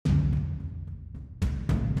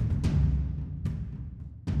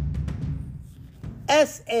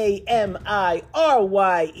Samirye.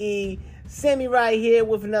 Sammy Rye here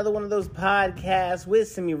with another one of those podcasts with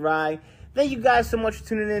Sammy Rye. Thank you guys so much for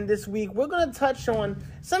tuning in this week. We're going to touch on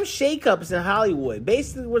some shakeups in Hollywood.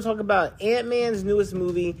 Basically, we're talking about Ant-Man's newest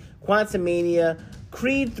movie, Quantumania,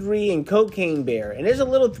 Creed 3, and Cocaine Bear. And there's a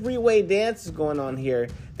little three-way dance going on here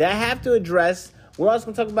that I have to address. We're also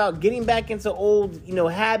going to talk about getting back into old,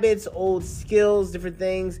 habits, old skills, different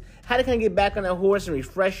things. How to kind of get back on that horse and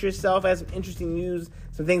refresh yourself. I have some interesting news,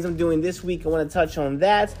 some things I'm doing this week. I want to touch on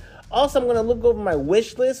that. Also, I'm going to look over my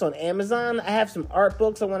wish list on Amazon. I have some art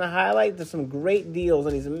books I want to highlight. There's some great deals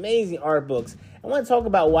on these amazing art books. I want to talk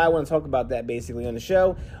about why I want to talk about that basically on the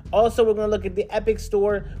show. Also, we're going to look at the Epic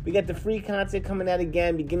Store. We got the free content coming out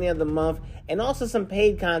again beginning of the month, and also some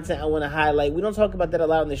paid content I want to highlight. We don't talk about that a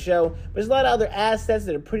lot on the show, but there's a lot of other assets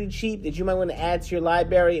that are pretty cheap that you might want to add to your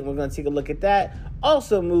library, and we're going to take a look at that.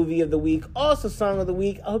 Also, movie of the week, also song of the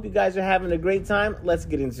week. I hope you guys are having a great time. Let's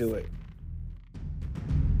get into it.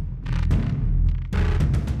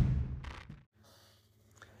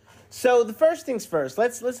 So the first things first,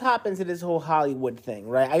 let's hop into this whole Hollywood thing,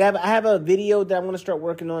 right? I have a video that I'm going to start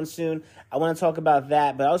working on soon. I want to talk about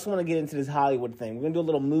that, but I also want to get into this Hollywood thing. We're going to do a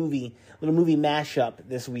little movie mashup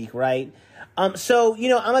this week, right? So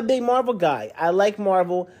I'm a big Marvel guy. I like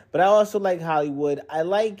Marvel, but I also like Hollywood. I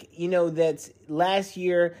like, that last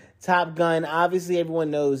year Top Gun, obviously everyone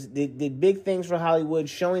knows, did big things for Hollywood,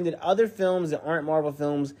 showing that other films that aren't Marvel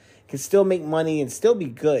films can still make money and still be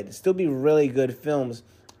good, still be really good films.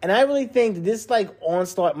 And I really think that this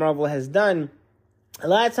onslaught Marvel has done, a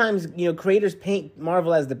lot of times, creators paint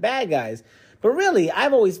Marvel as the bad guys. But really,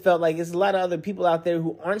 I've always felt like there's a lot of other people out there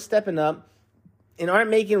who aren't stepping up and aren't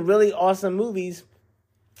making really awesome movies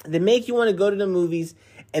that make you want to go to the movies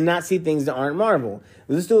and not see things that aren't Marvel.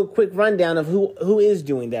 Let's do a quick rundown of who is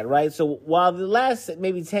doing that, right? So while the last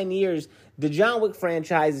maybe 10 years, the John Wick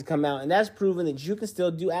franchise has come out, and that's proven that you can still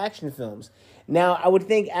do action films. Now, I would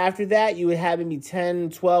think after that, you would have maybe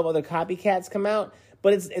 10, 12 other copycats come out,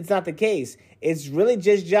 but it's not the case. It's really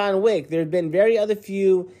just John Wick. There have been very other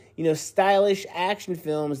few, stylish action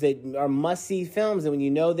films that are must-see films, and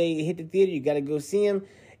when they hit the theater, you got to go see them.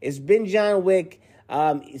 It's been John Wick.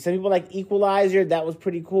 Some people like Equalizer. That was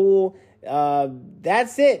pretty cool.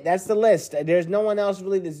 That's it. That's the list. There's no one else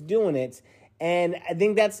really that's doing it. And I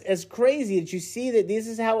think it's crazy that you see that this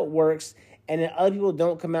is how it works and that other people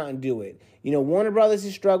don't come out and do it. Warner Brothers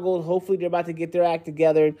has struggled. Hopefully they're about to get their act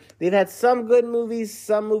together. They've had some good movies.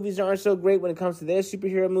 Some movies aren't so great when it comes to their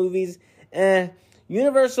superhero movies.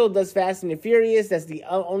 Universal does Fast and the Furious. That's the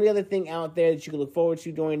only other thing out there that you can look forward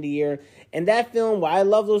to during the year. And that film, I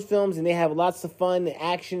love those films, and they have lots of fun,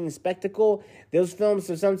 action, and spectacle. Those films,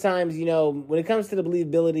 so sometimes, when it comes to the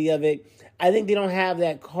believability of it, I think they don't have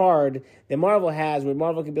that card that Marvel has, where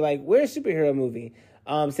Marvel can be like, we're a superhero movie.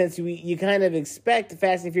 Since you kind of expect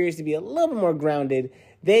Fast and Furious to be a little bit more grounded,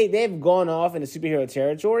 they've gone off into superhero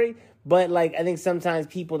territory. But I think sometimes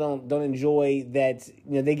people don't enjoy that.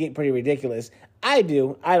 They get pretty ridiculous. I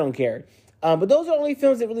do. I don't care. But those are only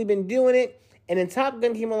films that really been doing it. And then Top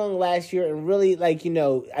Gun came along last year and really I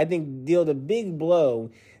think dealt a big blow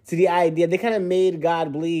to the idea. They kind of made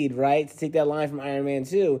God bleed, right? To take that line from Iron Man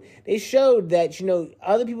 2. They showed that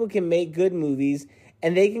other people can make good movies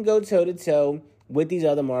and they can go toe to toe with these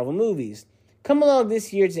other Marvel movies. Come along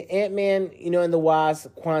this year to Ant-Man, and the Wasp,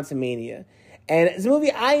 Quantumania. And it's a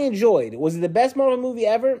movie I enjoyed. Was it the best Marvel movie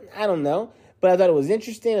ever? I don't know. But I thought it was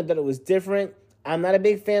interesting. I thought it was different. I'm not a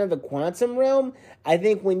big fan of the quantum realm. I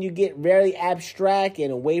think when you get very abstract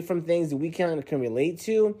and away from things that we kind of can relate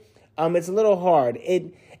to, it's a little hard.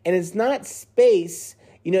 And it's not space.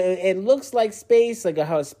 It looks like space, like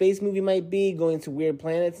how a space movie might be, going to weird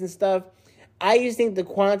planets and stuff. I just think the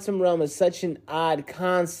quantum realm is such an odd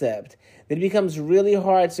concept that it becomes really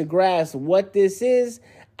hard to grasp what this is.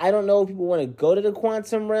 I don't know if people want to go to the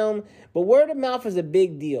quantum realm, but word of mouth is a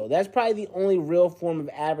big deal. That's probably the only real form of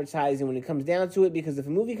advertising when it comes down to it, because if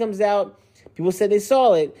a movie comes out, people said they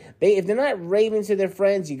saw it. If they're not raving to their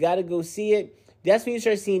friends, you got to go see it. That's when you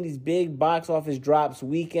start seeing these big box office drops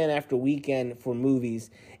weekend after weekend for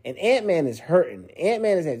movies. And Ant-Man is hurting.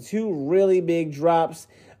 Ant-Man has had 2 really big drops.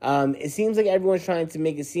 It seems like everyone's trying to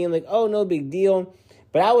make it seem like, oh, no big deal.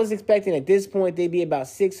 But I was expecting at this point they'd be about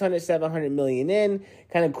 600, 700 million in,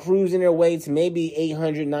 kind of cruising their way to maybe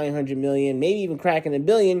 800, 900 million, maybe even cracking $1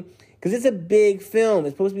 billion, because it's a big film.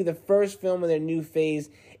 It's supposed to be the first film of their new phase.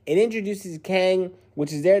 It introduces Kang,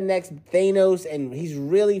 which is their next Thanos, and he's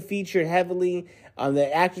really featured heavily.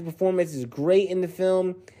 The actor's performance is great in the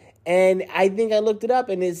film. And I think I looked it up,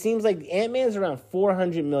 and it seems like Ant-Man's around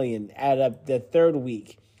 400 million at the third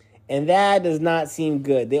week. And that does not seem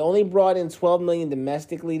good. They only brought in 12 million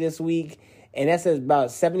domestically this week, and that's about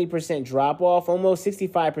 70% drop off, almost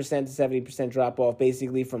 65% to 70% drop off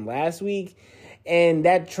basically from last week. And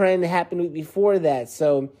that trend happened the week before that.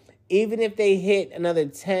 So even if they hit another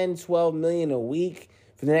 10, 12 million a week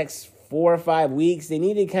for the next 4 or 5 weeks, they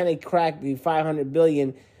need to kind of crack the 500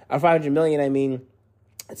 million, I mean,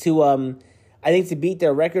 to I think to beat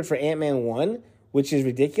their record for Ant-Man 1, which is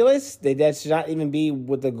ridiculous. That should not even be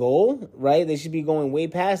with the goal, right? They should be going way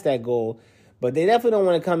past that goal. But they definitely don't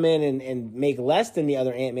want to come in and make less than the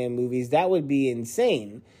other Ant-Man movies. That would be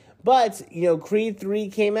insane. But, Creed 3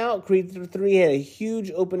 came out. Creed 3 had a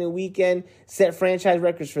huge opening weekend, set franchise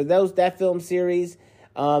records for that film series.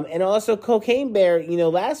 And also Cocaine Bear,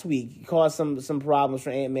 last week caused some problems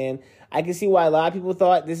for Ant-Man. I can see why a lot of people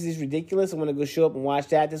thought this is ridiculous. I'm going to go show up and watch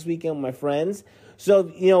that this weekend with my friends. So,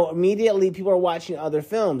 immediately people are watching other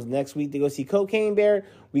films. Next week they go see Cocaine Bear.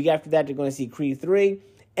 Week after that they're going to see Creed 3.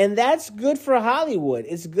 And that's good for Hollywood.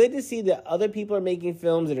 It's good to see that other people are making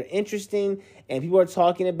films that are interesting and people are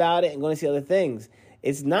talking about it and going to see other things.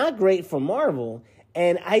 It's not great for Marvel.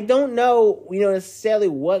 And I don't know, necessarily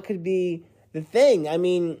what could be the thing. I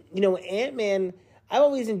mean, Ant-Man, I've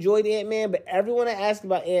always enjoyed Ant-Man, but everyone I ask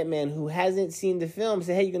about Ant-Man who hasn't seen the film,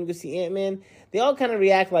 say, hey, you're going to go see Ant-Man? They all kind of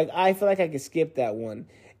react like, I feel like I could skip that one.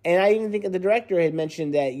 And I even think the director had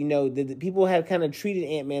mentioned that, the people have kind of treated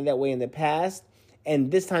Ant-Man that way in the past.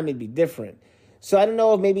 And this time it'd be different. So I don't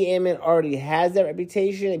know if maybe Ant-Man already has that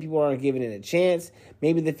reputation and people aren't giving it a chance.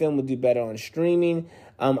 Maybe the film will do better on streaming.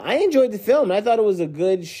 I enjoyed the film. I thought it was a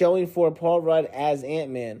good showing for Paul Rudd as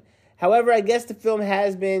Ant-Man. However, I guess the film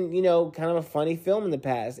has been, kind of a funny film in the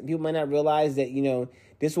past. And people might not realize that,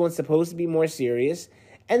 this one's supposed to be more serious.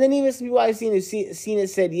 And then even some people I've seen it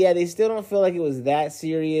said, yeah, they still don't feel like it was that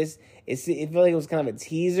serious. It felt like it was kind of a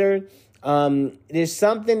teaser. There's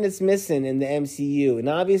something that's missing in the MCU. And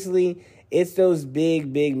obviously, it's those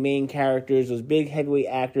big main characters, those big heavyweight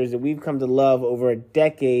actors that we've come to love over a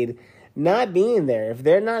decade not being there. If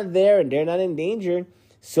they're not there and they're not in danger,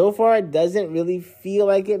 so far it doesn't really feel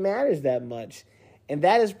like it matters that much. And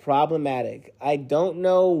that is problematic. I don't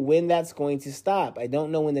know when that's going to stop. I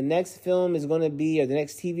don't know when the next film is going to be or the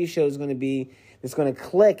next TV show is going to be that's going to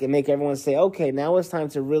click and make everyone say, okay, now it's time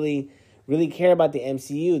to really care about the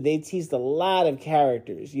MCU. They teased a lot of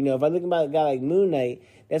characters. If I look about a guy like Moon Knight,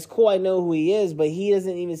 that's cool. I know who he is, but he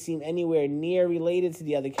doesn't even seem anywhere near related to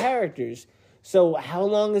the other characters. So how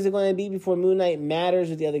long is it going to be before Moon Knight matters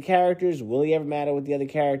with the other characters? Will he ever matter with the other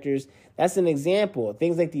characters? That's an example.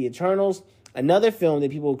 Things like The Eternals, another film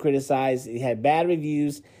that people criticized. It had bad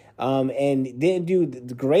reviews and didn't do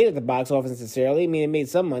great at the box office necessarily. I mean, it made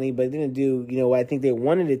some money, but it didn't do, what I think they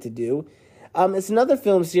wanted it to do. It's another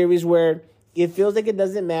film series where it feels like it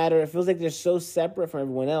doesn't matter. It feels like they're so separate from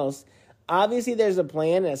everyone else. Obviously, there's a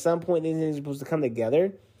plan, and at some point, these things are supposed to come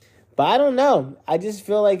together. But I don't know. I just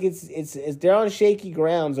feel like it's they're on shaky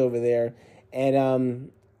grounds over there,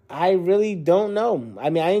 and I really don't know. I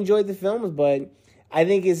mean, I enjoyed the films, but I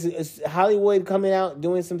think it's Hollywood coming out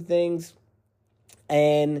doing some things,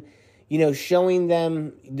 and showing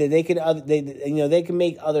them that they can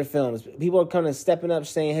make other films. People are kind of stepping up,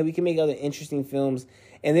 saying, "Hey, we can make other interesting films,"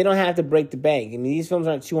 and they don't have to break the bank. I mean, these films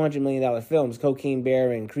aren't $200 million films. Cocaine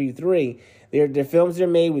Bear and Creed 3, they're films that are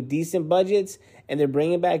made with decent budgets, and they're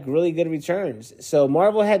bringing back really good returns. So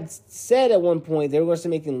Marvel had said at one point they were going to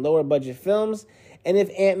start making lower budget films, and if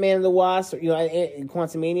Ant-Man and the Wasp,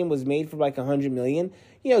 Quantumanium was made for like $100 million,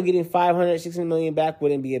 getting $500, $600 million back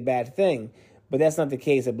wouldn't be a bad thing. But that's not the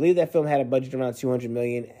case. I believe that film had a budget around $200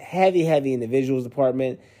 million. Heavy in the visuals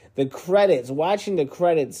department. The credits, watching the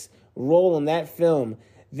credits roll on that film,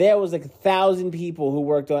 there was like 1,000 people who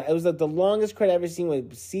worked on it. It was like the longest credit I've ever seen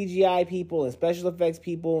with CGI people and special effects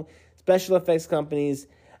people, special effects companies.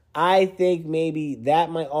 I think maybe that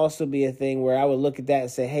might also be a thing where I would look at that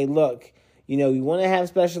and say, hey, look, you want to have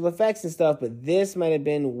special effects and stuff, but this might have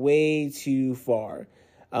been way too far.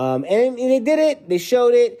 And they did it. They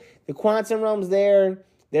showed it. The quantum realm's there.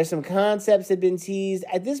 There's some concepts that have been teased.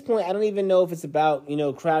 At this point, I don't even know if it's about,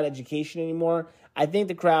 crowd education anymore. I think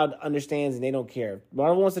the crowd understands and they don't care.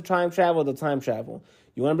 Marvel wants to time travel, they'll time travel.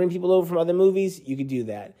 You want to bring people over from other movies, you can do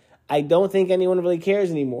that. I don't think anyone really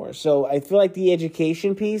cares anymore. So I feel like the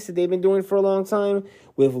education piece that they've been doing for a long time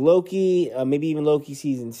with Loki, maybe even Loki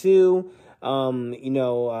season 2,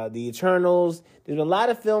 The Eternals. There's been a lot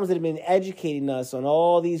of films that have been educating us on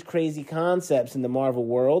all these crazy concepts in the Marvel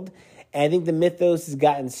world. And I think the mythos has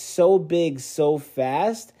gotten so big so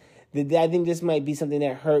fast that I think this might be something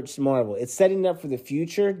that hurts Marvel. It's setting up for the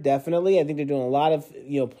future, definitely. I think they're doing a lot of,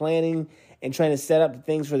 planning and trying to set up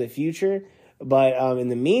things for the future. But in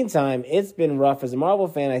the meantime, it's been rough as a Marvel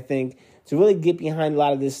fan, I think, to really get behind a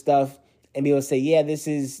lot of this stuff and be able to say, yeah, this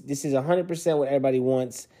is 100% what everybody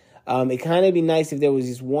wants. It kind of be nice if there was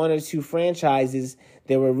just one or two franchises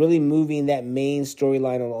that were really moving that main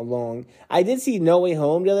storyline along. I did see No Way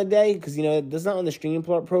Home the other day because, it's not on the streaming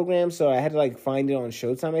program, so I had to, find it on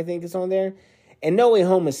Showtime, I think it's on there. And No Way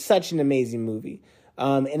Home is such an amazing movie.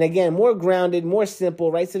 And again, more grounded, more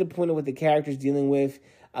simple, right to the point of what the character's dealing with.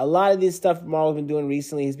 A lot of this stuff Marvel's been doing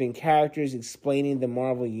recently has been characters explaining the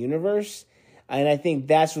Marvel Universe. And I think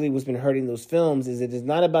that's really what's been hurting those films, is it is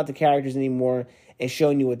not about the characters anymore and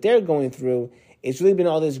showing you what they're going through. It's really been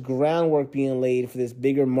all this groundwork being laid for this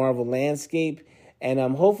bigger Marvel landscape. And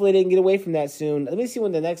hopefully they can get away from that soon. Let me see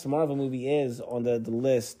when the next Marvel movie is on the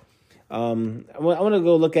list. I want to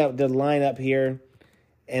go look at the lineup here.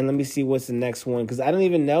 And let me see what's the next one, because I don't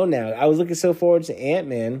even know now. I was looking so forward to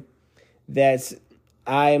Ant-Man that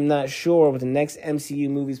I'm not sure what the next MCU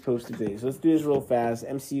movie is supposed to be. So let's do this real fast.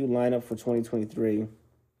 MCU lineup for 2023.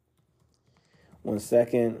 1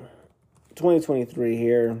 second. 2023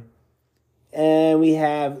 here. And we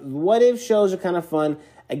have What If shows are kind of fun.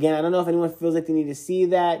 Again, I don't know if anyone feels like they need to see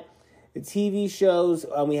that. The TV shows,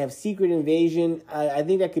 we have Secret Invasion. I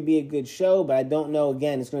think that could be a good show, but I don't know.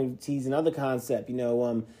 Again, it's going to tease another concept.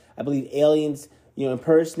 I believe aliens,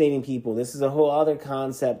 impersonating people. This is a whole other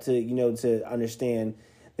concept to understand.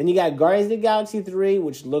 Then you got Guardians of the Galaxy 3,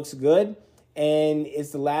 which looks good, and it's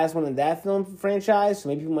the last one in that film franchise, so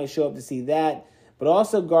maybe people might show up to see that. But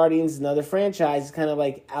also Guardians, another franchise, is kind of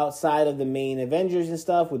like outside of the main Avengers and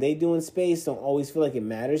stuff. What they do in space don't always feel like it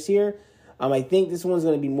matters here. I think this one's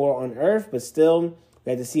going to be more on Earth, but still, we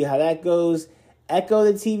have to see how that goes. Echo,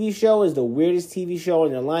 the TV show, is the weirdest TV show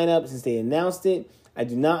in their lineup since they announced it. I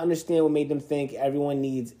do not understand what made them think everyone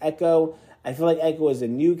needs Echo. I feel like Echo is a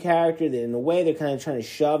new character that, in a way, they're kind of trying to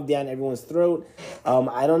shove down everyone's throat.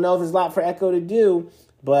 I don't know if there's a lot for Echo to do,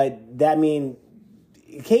 but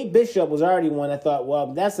Kate Bishop was already one. I thought,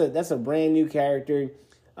 well, that's a brand new character.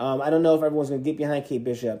 I don't know if everyone's going to get behind Kate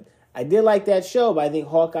Bishop. I did like that show, but I think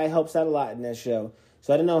Hawkeye helps out a lot in that show.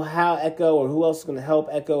 So I don't know how Echo or who else is going to help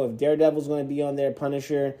Echo. If Daredevil's going to be on there,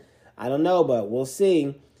 Punisher, I don't know, but we'll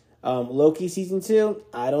see. Loki Season 2,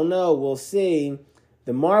 I don't know. We'll see.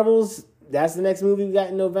 The Marvels, that's the next movie we got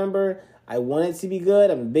in November. I want it to be good.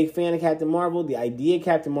 I'm a big fan of Captain Marvel. The idea of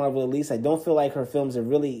Captain Marvel, at least, I don't feel like her films have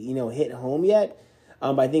really, hit home yet.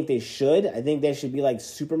 But I think they should. I think they should be like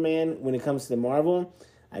Superman when it comes to the Marvel.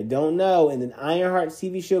 I don't know. And then Ironheart's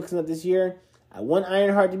TV show comes up this year. I want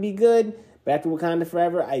Ironheart to be good, but after Wakanda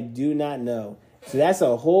Forever, I do not know. So that's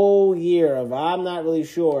a whole year of I'm not really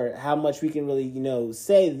sure how much we can really,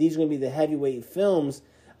 say that these are going to be the heavyweight films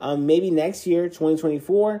maybe next year,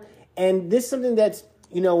 2024. And this is something that's,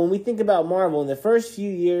 when we think about Marvel, in the first few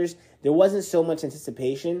years, there wasn't so much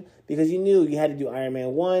anticipation because you knew you had to do Iron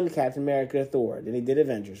Man 1, Captain America, Thor. Then they did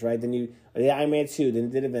Avengers, right? Then you did Iron Man 2, then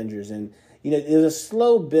they did Avengers. And it was a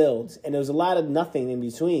slow build, and there was a lot of nothing in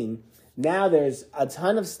between. Now there's a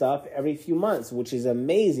ton of stuff every few months, which is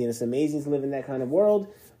amazing. It's amazing to live in that kind of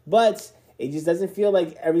world, but it just doesn't feel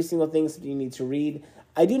like every single thing is something you need to read.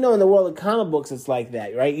 I do know in the world of comic books, it's like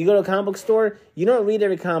that, right? You go to a comic book store, you don't read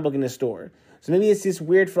every comic book in the store. So maybe it's just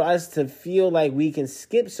weird for us to feel like we can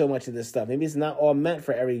skip so much of this stuff. Maybe it's not all meant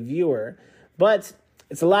for every viewer, but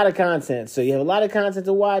it's a lot of content. So you have a lot of content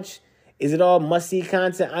to watch. Is it all must-see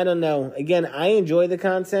content? I don't know. Again, I enjoy the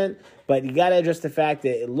content, but you got to address the fact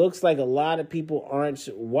that it looks like a lot of people aren't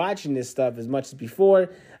watching this stuff as much as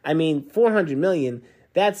before. I mean, 400 million,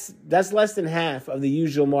 that's less than half of the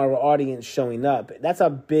usual Marvel audience showing up. That's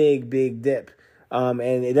a big, big dip. And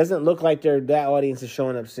it doesn't look like that audience is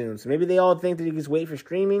showing up soon. So maybe they all think that you just wait for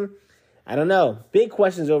streaming. I don't know. Big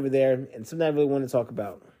questions over there, and something I really want to talk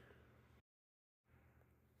about.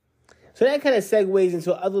 So that kind of segues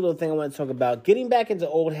into another little thing I want to talk about. Getting back into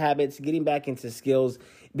old habits, getting back into skills.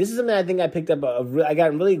 This is something I think I picked up. I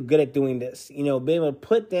got really good at doing this. Being able to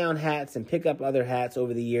put down hats and pick up other hats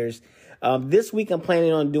over the years. This week I'm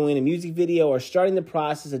planning on doing a music video or starting the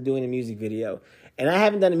process of doing a music video. And I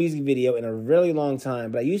haven't done a music video in a really long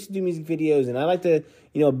time, but I used to do music videos, and I like to,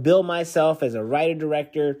 build myself as a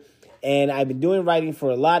writer-director. And I've been doing writing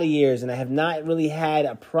for a lot of years, and I have not really had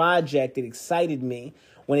a project that excited me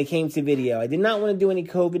when it came to video. I did not want to do any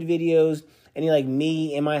COVID videos, any like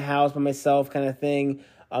me in my house by myself kind of thing.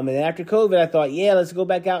 And then after COVID, I thought, yeah, let's go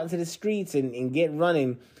back out into the streets and get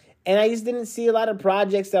running. And I just didn't see a lot of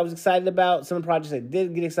projects that I was excited about. Some projects I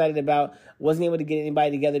did get excited about. Wasn't able to get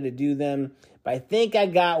anybody together to do them. But I think I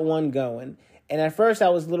got one going. And at first I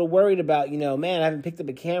was a little worried about, man, I haven't picked up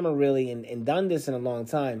a camera really and done this in a long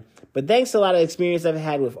time. But thanks to a lot of experience I've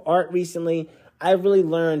had with art recently, I've really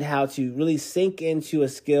learned how to really sink into a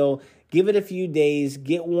skill, give it a few days,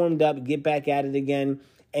 get warmed up, get back at it again,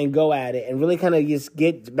 and go at it, and really kind of just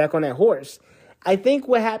get back on that horse. I think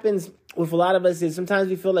what happens with a lot of us is sometimes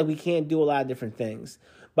we feel like we can't do a lot of different things.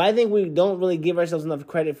 But I think we don't really give ourselves enough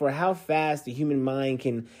credit for how fast the human mind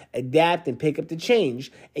can adapt and pick up the change.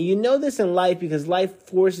 And you know this in life because life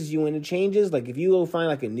forces you into changes. Like if you go find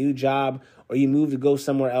like a new job or you move to go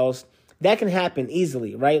somewhere else, that can happen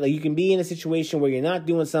easily, right? Like you can be in a situation where you're not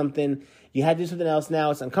doing something, you have to do something else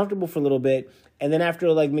now, it's uncomfortable for a little bit, and then after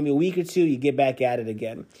like maybe a week or two, you get back at it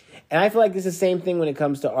again. And I feel like it's the same thing when it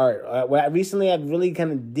comes to art. Recently, I've really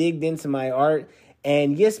kind of digged into my art.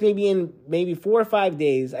 And yes, maybe in 4 or 5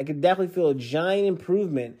 days, I could definitely feel a giant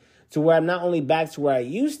improvement to where I'm not only back to where I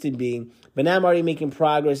used to be, but now I'm already making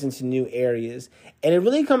progress into new areas. And it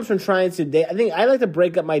really comes from trying to, I think I like to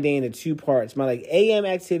break up my day into 2 parts. My like AM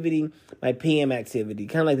activity, my PM activity.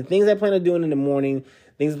 Kind of like the things I plan on doing in the morning,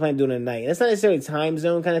 things I plan on doing at night. And it's not necessarily a time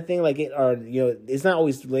zone kind of thing, it's not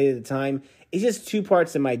always related to time. It's just 2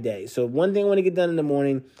 parts of my day. So one thing I want to get done in the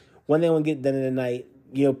morning, one thing I want to get done in the night.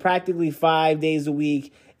 Practically 5 days a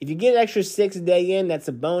week. If you get an extra 6th day in, that's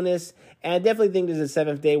a bonus. And I definitely think there's a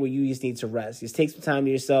 7th day where you just need to rest. Just take some time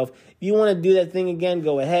to yourself. If you want to do that thing again,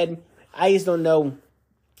 go ahead. I just don't know.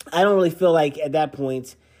 I don't really feel like at that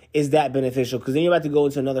point is that beneficial because then you're about to go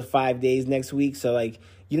into another 5 days next week. So you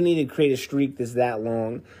don't need to create a streak that's that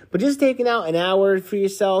long. But just taking out an hour for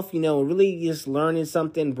yourself, really just learning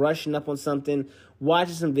something, brushing up on something,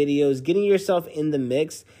 watching some videos, getting yourself in the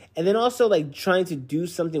mix, and then also trying to do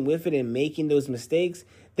something with it and making those mistakes.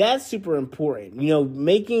 That's super important. When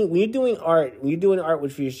you're doing art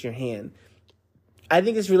with just your hand, I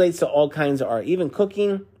think this relates to all kinds of art, even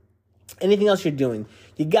cooking, anything else you're doing.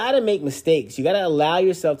 You got to make mistakes. You got to allow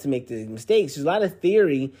yourself to make the mistakes. There's a lot of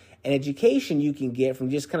theory and education you can get from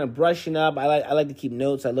just kind of brushing up. I like to keep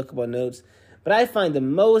notes. I look up on notes. But I find the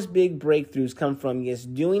most big breakthroughs come from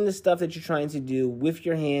just doing the stuff that you're trying to do with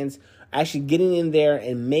your hands, actually getting in there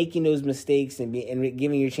and making those mistakes and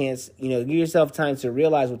giving your chance, give yourself time to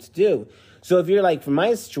realize what to do. So if you're for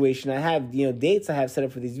my situation, I have, dates I have set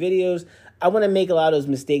up for these videos. I want to make a lot of those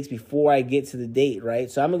mistakes before I get to the date,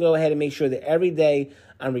 right? So I'm going to go ahead and make sure that every day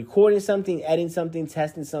I'm recording something, editing something,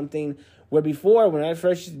 testing something, where before when I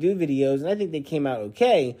first used to do videos, and I think they came out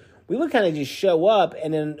okay, we would kind of just show up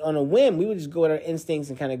and then on a whim, we would just go at our instincts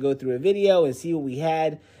and kind of go through a video and see what we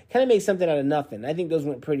had, kind of make something out of nothing. I think those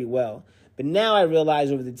went pretty well. But now I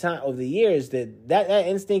realize over the years that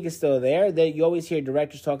instinct is still there, that you always hear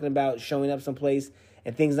directors talking about showing up someplace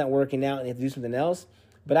and things not working out and you have to do something else.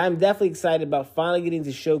 But I'm definitely excited about finally getting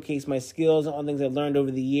to showcase my skills and all things I've learned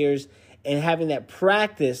over the years and having that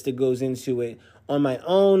practice that goes into it on my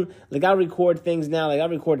own. I'll record things now. I'll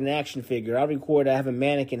record an action figure. I have a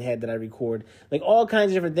mannequin head that I record. All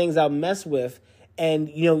kinds of different things I'll mess with. And,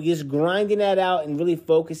 just grinding that out and really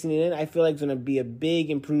focusing it in, I feel like it's going to be a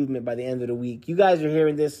big improvement by the end of the week. You guys are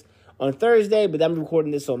hearing this on Thursday, but I'm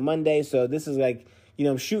recording this on Monday. So this is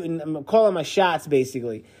I'm calling my shots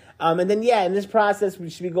basically. And then, in this process,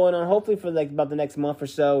 we should be going on hopefully for about the next month or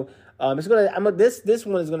so. This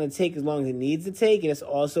one is going to take as long as it needs to take, and it's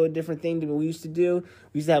also a different thing than we used to do.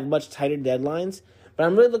 We used to have much tighter deadlines, but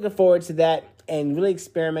I'm really looking forward to that and really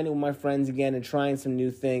experimenting with my friends again and trying some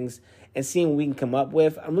new things and seeing what we can come up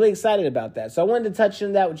with. I'm really excited about that. So I wanted to touch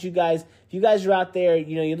on that with you guys. If you guys are out there,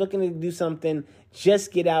 you're looking to do something,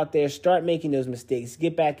 just get out there, start making those mistakes,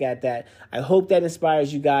 get back at that. I hope that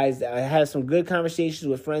inspires you guys. I had some good conversations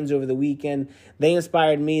with friends over the weekend. They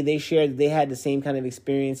inspired me. They shared that they had the same kind of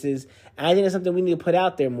experiences. And I think it's something we need to put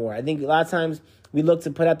out there more. I think a lot of times we look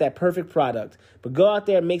to put out that perfect product, but go out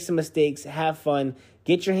there, make some mistakes, have fun,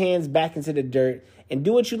 get your hands back into the dirt, and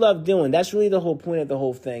do what you love doing. That's really the whole point of the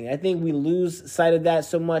whole thing. I think we lose sight of that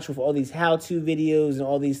so much with all these how-to videos and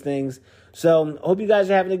all these things. So I hope you guys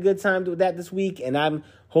are having a good time with that this week, and I'm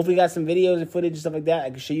hopefully got some videos and footage and stuff like that I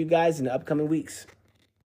can show you guys in the upcoming weeks.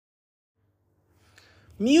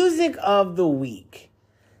 Music of the week.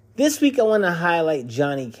 This week I want to highlight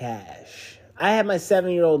Johnny Cash. I had my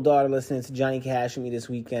 7-year-old daughter listening to Johnny Cash with me this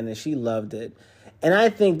weekend, and she loved it. And I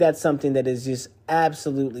think that's something that is just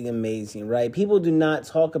absolutely amazing, right? People do not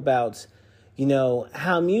talk about,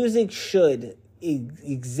 how music should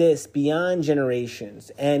exist beyond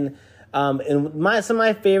generations. And some of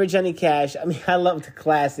my favorite Johnny Cash, I love the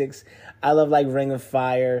classics. I love Ring of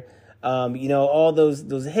Fire, all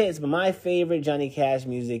those hits. But my favorite Johnny Cash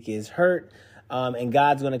music is Hurt. and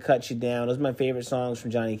God's Gonna Cut You Down. Those are my favorite songs from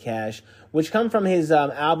Johnny Cash, which come from his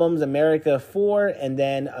albums America 4 and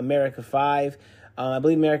then America 5. I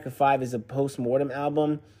believe America 5 is a post-mortem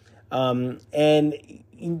album. And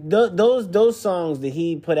those songs that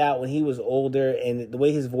he put out when he was older and the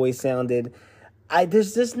way his voice sounded,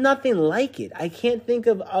 there's just nothing like it. I can't think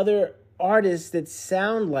of other artists that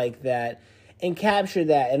sound like that and capture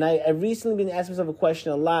that. And I've recently been asking myself a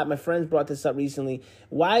question a lot. My friends brought this up recently.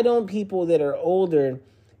 Why don't people that are older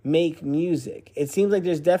make music? It seems like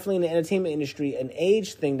there's definitely in the entertainment industry an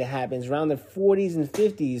age thing that happens around the 40s and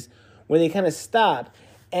 50s where they kind of stop.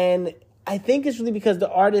 And I think it's really because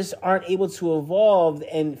the artists aren't able to evolve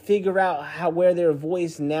and figure out where their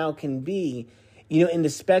voice now can be, in the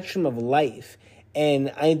spectrum of life.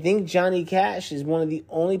 And I think Johnny Cash is one of the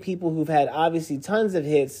only people who've had obviously tons of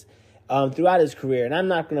hits throughout his career. And I'm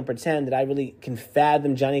not going to pretend that I really can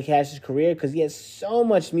fathom Johnny Cash's career because he has so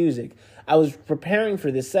much music. I was preparing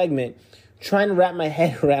for this segment, trying to wrap my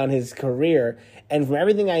head around his career. And from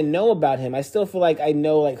everything I know about him, I still feel like I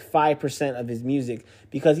know like 5% of his music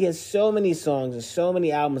because he has so many songs and so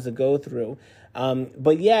many albums to go through.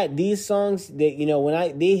 But yeah, these songs, they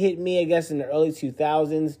hit me, I guess, in the early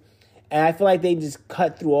 2000s. And I feel like they just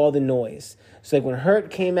cut through all the noise. So like when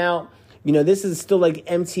Hurt came out, this is still like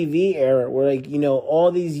MTV era where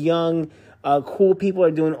all these young, cool people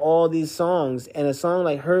are doing all these songs. And a song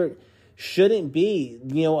like Hurt shouldn't be,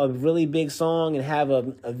 a really big song and have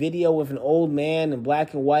a video with an old man in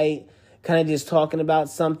black and white kind of just talking about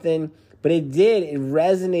something. But it did. It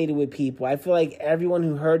resonated with people. I feel like everyone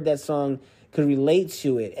who heard that song could relate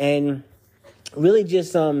to it. And really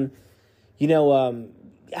just,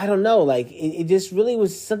 I don't know, like it just really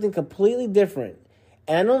was something completely different.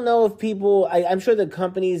 And I don't know if people, I'm sure the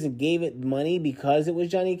companies gave it money because it was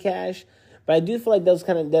Johnny Cash, but I do feel like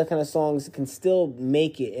that kind of songs can still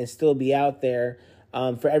make it and still be out there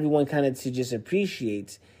for everyone kind of to just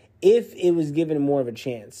appreciate if it was given more of a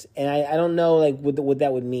chance. And I don't know like what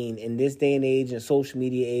that would mean in this day and age, in a social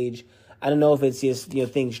media age. I don't know if it's just,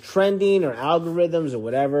 things trending or algorithms or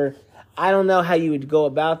whatever. I don't know how you would go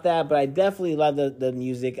about that, but I definitely love the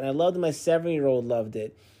music, and I love that my 7-year-old loved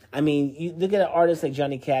it. I mean, you look at an artist like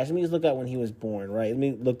Johnny Cash. Let me just look at when he was born, right? Let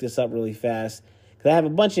me look this up really fast, because I have a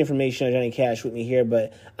bunch of information on Johnny Cash with me here,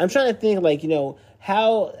 but I'm trying to think, like,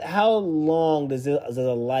 how long does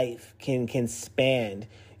a life can span,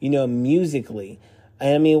 musically?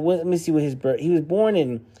 I mean, let me see what his birth. He was born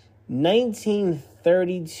in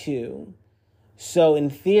 1932, so in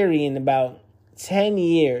theory, in about 10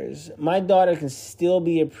 years, my daughter can still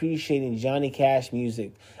be appreciating Johnny Cash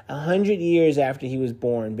music 100 years after he was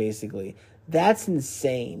born, basically. That's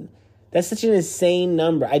insane. That's such an insane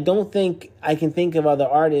number. I don't think I can think of other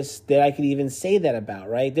artists that I could even say that about,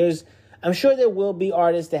 right? I'm sure there will be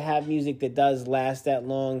artists that have music that does last that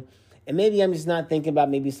long. And maybe I'm just not thinking about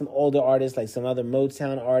maybe some older artists, like some other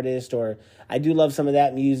Motown artist, or I do love some of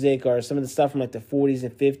that music, or some of the stuff from like the 40s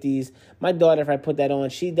and 50s. My daughter, if I put that on,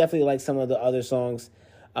 she definitely likes some of the other songs.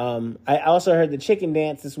 I also heard the Chicken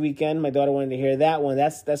Dance this weekend. My daughter wanted to hear that one.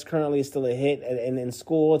 That's currently still a hit in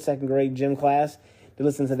school, second grade gym class, to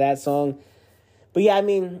listen to that song. But yeah, I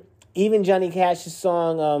mean, even Johnny Cash's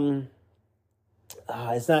song,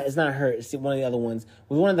 it's not Hurt. It's one of the other ones. It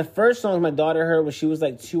was one of the first songs my daughter heard when she was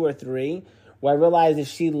like 2 or 3, where I realized that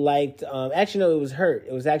she liked, actually, no, it was Hurt.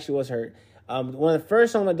 It was Hurt. One of the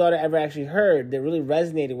first songs my daughter ever actually heard that really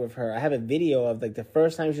resonated with her. I have a video of like the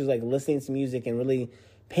first time she was like listening to music and really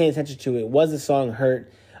paying attention to it was the song Hurt.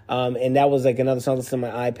 And that was like another song listening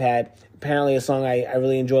on my iPad. Apparently a song I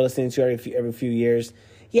really enjoy listening to every few years.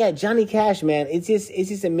 Yeah, Johnny Cash, man, it's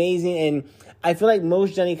just amazing. And I feel like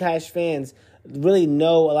most Johnny Cash fans really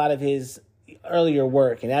know a lot of his earlier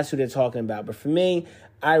work, and that's who they're talking about. But for me,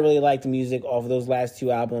 I really like the music off of those last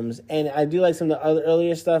 2 albums, and I do like some of the other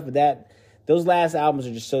earlier stuff, but those last albums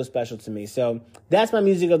are just so special to me. So that's my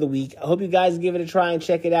music of the week. I hope you guys give it a try and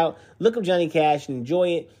check it out. Look up Johnny Cash and enjoy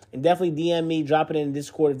it, and definitely DM me, drop it in the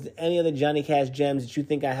Discord if there's any other Johnny Cash gems that you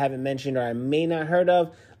think I haven't mentioned or I may not heard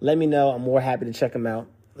of. Let me know. I'm more happy to check them out.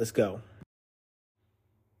 Let's go.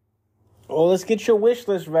 Well, let's get your wish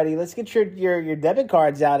list ready. Let's get your debit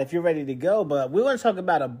cards out if you're ready to go. But we want to talk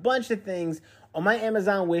about a bunch of things on my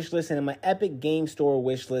Amazon wish list and in my Epic Game Store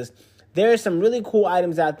wish list. There are some really cool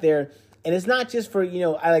items out there. And it's not just for,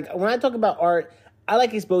 when I talk about art, I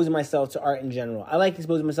like exposing myself to art in general. I like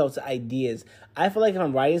exposing myself to ideas. I feel like if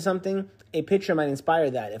I'm writing something, a picture might inspire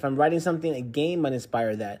that. If I'm writing something, a game might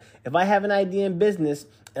inspire that. If I have an idea in business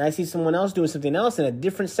and I see someone else doing something else in a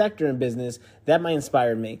different sector in business, that might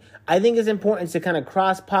inspire me. I think it's important to kind of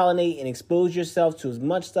cross-pollinate and expose yourself to as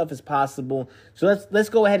much stuff as possible. So let's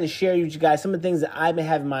go ahead and share with you guys some of the things that I've been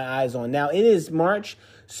having my eyes on. Now, it is March,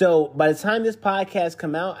 so by the time this podcast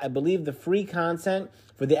come out, I believe the free content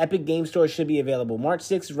for the Epic Game Store should be available. March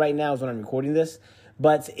 6th right now is when I'm recording this,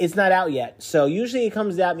 but it's not out yet. So usually it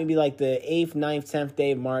comes out maybe like the 8th, 9th, 10th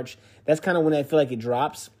day of March. That's kind of when I feel like it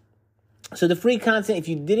drops. So the free content, if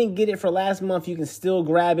you didn't get it for last month, you can still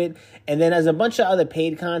grab it. And then there's a bunch of other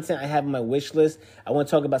paid content I have on my wish list. I want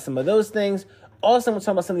to talk about some of those things. Also, I'm going to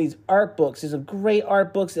talk about some of these art books. There's some great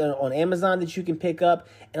art books on Amazon that you can pick up,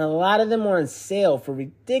 and a lot of them are on sale for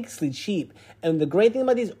ridiculously cheap. And the great thing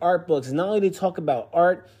about these art books is not only do they talk about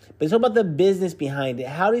art, but they talk about the business behind it,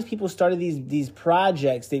 how these people started these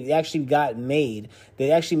projects that actually got made, they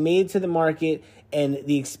actually made it to the market, and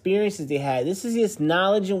the experiences they had. This is just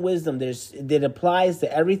knowledge and wisdom that applies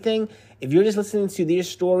to everything. If you're just listening to their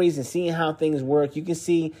stories and seeing how things work, you can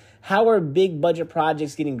see how are big budget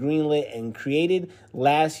projects getting greenlit and created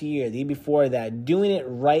last year, the year before that, doing it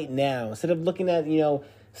right now. Instead of looking at,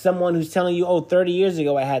 someone who's telling you, 30 years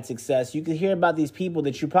ago I had success, you can hear about these people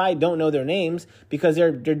that you probably don't know their names because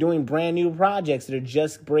they're doing brand new projects that are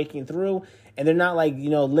just breaking through, and they're not like,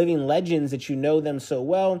 living legends that you know them so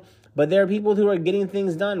well, but there are people who are getting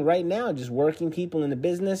things done right now, just working people in the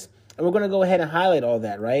business, and we're going to go ahead and highlight all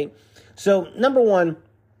that, right? So, number one,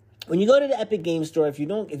 when you go to the Epic Game Store, if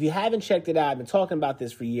you haven't checked it out, I've been talking about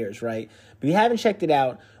this for years, right? But if you haven't checked it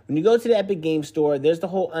out, when you go to the Epic Game Store, there's the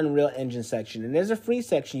whole Unreal Engine section, and there's a free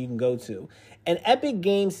section you can go to. And Epic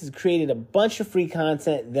Games has created a bunch of free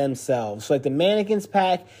content themselves. So like the Mannequins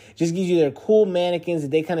pack just gives you their cool mannequins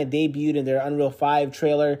that they kind of debuted in their Unreal 5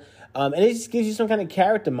 trailer. And it just gives you some kind of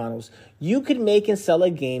character models. You could make and sell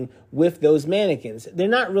a game with those mannequins. They're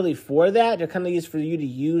not really for that. They're kind of used for you to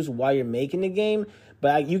use while you're making the game.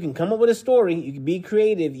 But you can come up with a story. You can be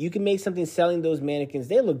creative. You can make something selling those mannequins.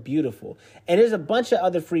 They look beautiful. And there's a bunch of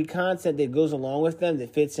other free content that goes along with them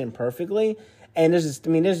that fits in perfectly. And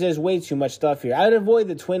there's way too much stuff here. I would avoid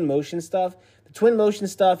the twin motion stuff. The twin motion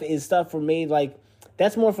stuff is stuff for made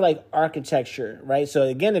that's more for architecture, right? So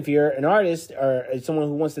again, if you're an artist or someone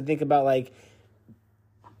who wants to think about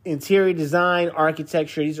interior design,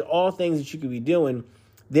 architecture, these are all things that you could be doing.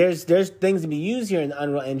 There's things to be used here in the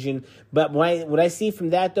Unreal Engine, but what I see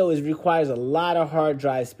from that though is it requires a lot of hard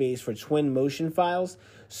drive space for twin motion files.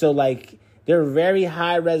 So they're very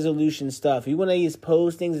high resolution stuff. If you want to use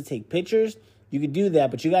pose things to take pictures, you could do that,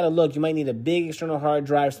 but you got to look. You might need a big external hard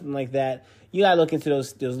drive, something like that. You got to look into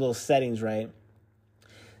those little settings, right?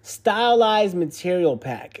 Stylized Material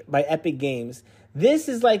Pack by Epic Games. This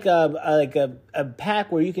is like a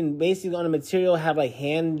pack where you can basically on a material have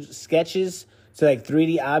hand sketches to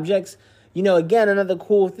 3D objects. Again, another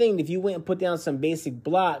cool thing, if you went and put down some basic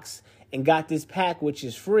blocks and got this pack, which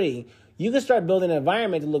is free, you can start building an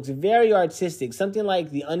environment that looks very artistic, something like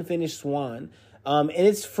the Unfinished Swan. And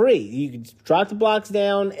it's free. You can drop the blocks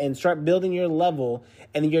down and start building your level,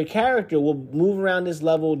 and your character will move around this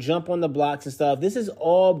level, jump on the blocks and stuff. This is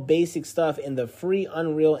all basic stuff in the free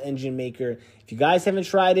Unreal Engine Maker. If you guys haven't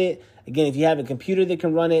tried it, again, if you have a computer that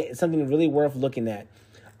can run it, it's something really worth looking at.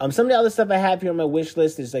 Some of the other stuff I have here on my wish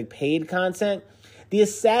list is paid content. The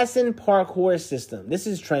Assassin Parkour System. This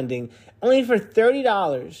is trending. Only for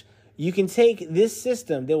 $30, you can take this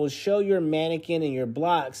system that will show your mannequin and your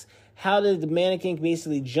blocks how the mannequin can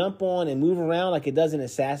basically jump on and move around like it does in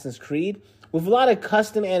Assassin's Creed with a lot of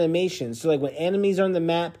custom animations. So when enemies are on the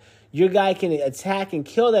map, your guy can attack and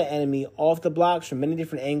kill that enemy off the blocks from many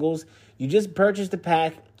different angles. You just purchase the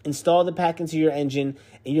pack, install the pack into your engine,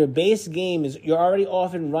 and your base game you're already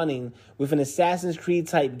off and running with an Assassin's Creed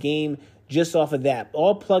type game just off of that.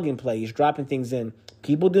 All plug and play. You're dropping things in.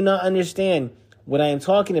 People do not understand what I am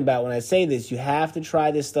talking about when I say this. You have to try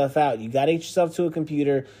this stuff out. You got to get yourself to a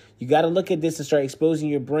computer. You got to look at this and start exposing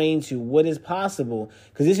your brain to what is possible.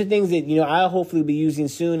 Because these are things that, I'll hopefully be using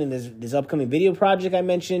soon in this upcoming video project I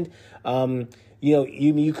mentioned.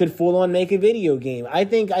 You could full on make a video game. I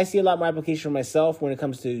think I see a lot more application for myself when it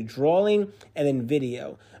comes to drawing and then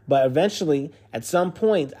video. But eventually, at some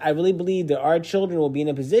point, I really believe that our children will be in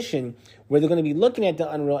a position where they're going to be looking at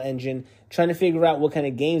the Unreal Engine, trying to figure out what kind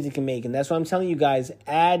of games they can make. And that's why I'm telling you guys,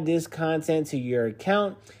 add this content to your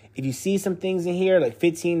account. If you see some things in here, like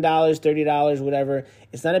 $15, $30, whatever,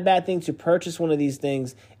 it's not a bad thing to purchase one of these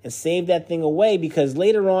things and save that thing away, because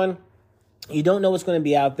later on, You don't know what's going to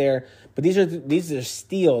be out there, but these are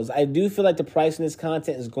steals. I do feel like the price of this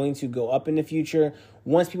content is going to go up in the future.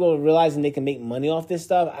 Once people realize they can make money off this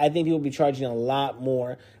stuff, I think people will be charging a lot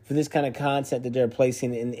more for this kind of content that they're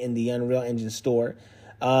placing in the Unreal Engine store.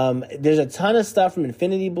 There's a ton of stuff from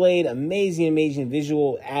Infinity Blade, amazing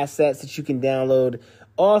visual assets that you can download,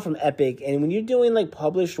 all from Epic. And when you're doing like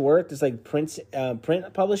published work, that's like print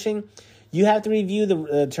publishing, you have to review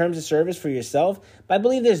the terms of service for yourself. But I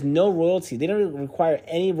believe there's no royalty. They don't require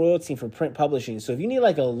any royalty for print publishing. So if you need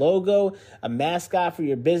like a logo, a mascot for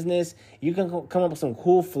your business, you can come up with some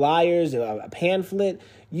cool flyers, a pamphlet.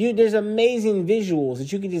 There's amazing visuals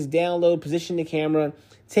that you can just download, position the camera,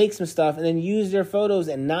 take some stuff, and then use their photos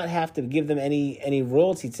and not have to give them any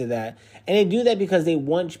royalty to that. And they do that because they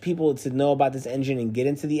want people to know about this engine and get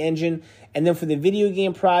into the engine. And then for the video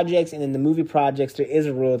game projects and then the movie projects, there is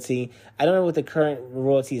a royalty. I don't know what the current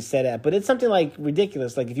royalty is set at, but it's something like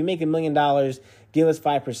ridiculous. Like if you make $1 million, give us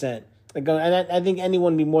 5%. And I think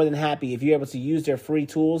anyone would be more than happy if you're able to use their free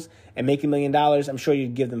tools and make $1 million. I'm sure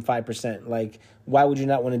you'd give them 5%. Like, why would you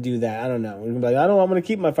not want to do that? I don't know. You're gonna be like, I don't want to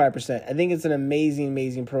keep my 5%. I think it's an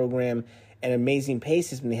amazing program and amazing pay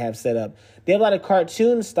system they have set up. They have a lot of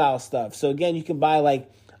cartoon style stuff. So again, you can buy like,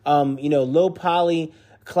 low poly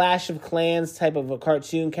Clash of Clans type of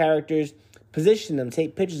cartoon characters, position them,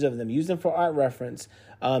 take pictures of them, use them for art reference.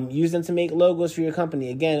 Use them to make logos for your company.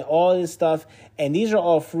 Again, all this stuff. And these are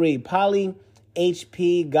all free. Poly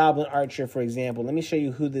HP Goblin Archer, for example. Let me show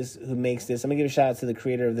you who makes this. I'm going to give a shout out to the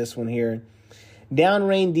creator of this one here.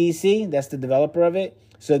 Downrain DC, that's the developer of it.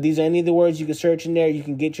 So these are any of the words you can search in there. You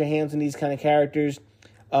can get your hands on these kind of characters.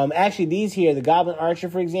 Actually, these here, the Goblin Archer,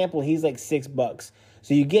 for example, he's like $6.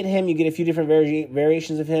 So you get him, you get a few different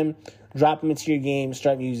variations of him, drop him into your game,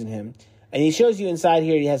 start using him. And he shows you inside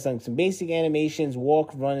here, he has some basic animations,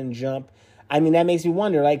 walk, run, and jump. I mean, that makes me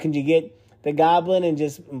wonder, like, could you get the Goblin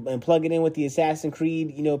and plug it in with the Assassin's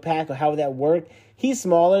Creed, pack, or how would that work? He's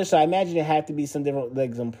smaller, so I imagine there have to be some different,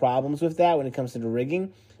 like, some problems with that when it comes to the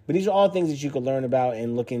rigging. But these are all things that you could learn about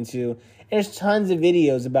and look into. And there's tons of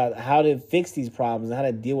videos about how to fix these problems and how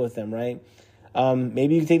to deal with them, right?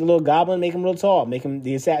 Maybe you can take the little Goblin, make him real tall, make him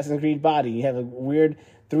the Assassin's Creed body. You have a weird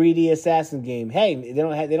 3D Assassin game. Hey, they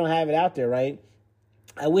don't have it out there, right?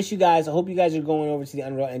 I hope you guys are going over to the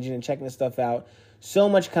Unreal Engine and checking this stuff out. So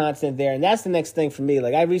much content there, and that's the next thing for me.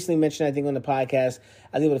 Like I recently mentioned, I think on the podcast,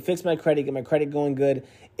 I was able to fix my credit, get my credit going good.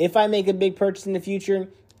 If I make a big purchase in the future,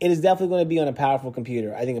 it is definitely going to be on a powerful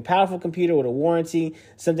computer. I think a powerful computer with a warranty,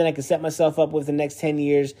 something I can set myself up with the next 10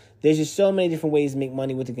 years. There's just so many different ways to make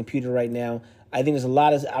money with the computer right now. I think there's a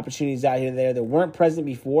lot of opportunities out here there that weren't present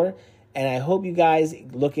before. And I hope you guys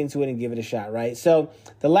look into it and give it a shot, right? So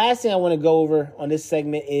the last thing I want to go over on this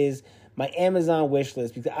segment is my Amazon wish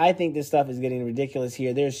list, because I think this stuff is getting ridiculous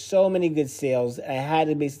here. There's so many good sales. I had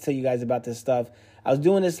to basically tell you guys about this stuff. I was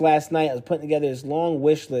doing this last night. I was putting together this long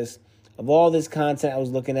wish list of all this content I was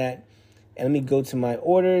looking at. And let me go to my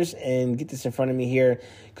orders and get this in front of me here.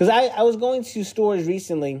 Because I was going to stores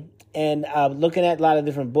recently and looking at a lot of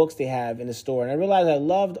different books they have in the store. And I realized I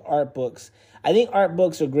loved art books. I think art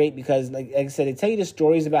books are great because, like I said, they tell you the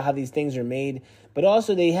stories about how these things are made, but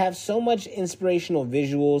also they have so much inspirational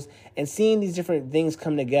visuals, and seeing these different things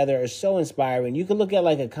come together are so inspiring. You could look at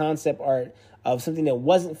like a concept art of something that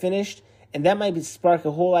wasn't finished, and that might spark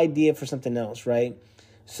a whole idea for something else, right?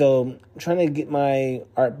 So I'm trying to get my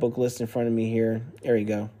art book list in front of me here. There we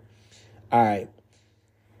go. All right.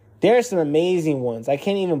 There are some amazing ones. I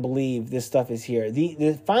can't even believe this stuff is here.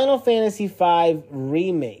 The Final Fantasy V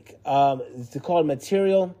remake. It's called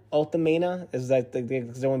Material Ultimata. It's like they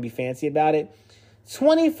want to be fancy about it.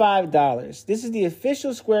 $25. This is the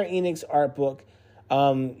official Square Enix art book.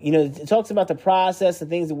 It talks about the process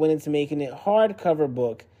and things that went into making it. Hardcover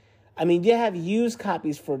book. I mean, you have used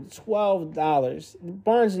copies for $12.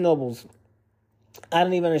 Barnes & Nobles. I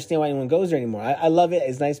don't even understand why anyone goes there anymore. I love it.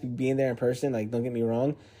 It's nice being there in person. Like, don't get me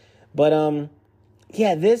wrong. But,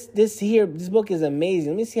 this book is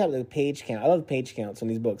amazing. Let me see how the page count. I love page counts on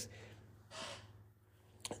these books.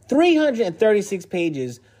 336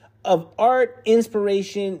 pages of art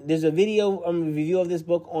inspiration. There's a video review of this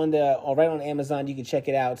book right on Amazon. You can check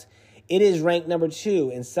it out. It is ranked number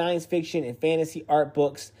 2 in science fiction and fantasy art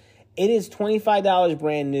books. It is $25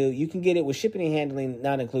 brand new. You can get it with shipping and handling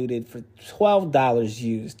not included for $12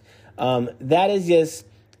 used. That is just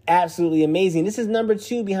absolutely amazing. This is number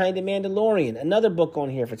 2 behind The Mandalorian, another book on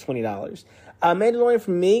here for $20. Mandalorian,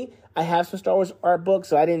 for me, I have some Star Wars art books,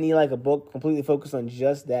 so I didn't need like a book completely focused on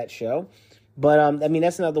just that show. But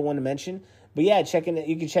that's another one to mention. But yeah,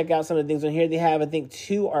 you can check out some of the things on here. They have, I think,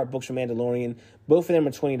 2 art books for Mandalorian. Both of them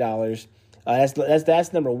are $20.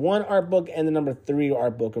 That's number 1 art book, and the number 3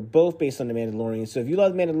 art book are both based on The Mandalorian. So if you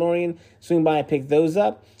love The Mandalorian, swing by and pick those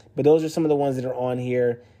up. But those are some of the ones that are on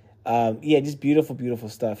here. Just beautiful, beautiful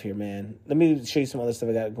stuff here, man. Let me show you some other stuff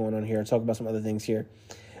I got going on here. I'll talk about some other things here.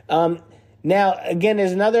 Now, again,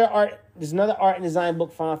 there's another art and design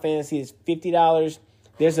book, Final Fantasy. It's $50.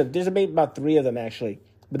 There's about 3 of them, actually.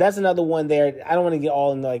 But that's another one there. I don't want to get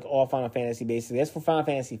all into like all Final Fantasy, basically. That's for Final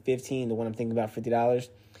Fantasy 15, the one I'm thinking about, $50.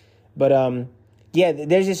 But,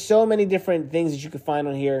 there's just so many different things that you can find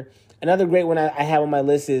on here. Another great one I have on my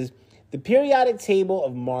list is The Periodic Table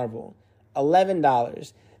of Marvel,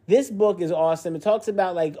 $11. This book is awesome. It talks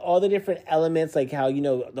about like all the different elements, like how,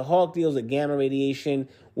 the Hulk deals with gamma radiation.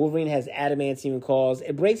 Wolverine has adamantium claws.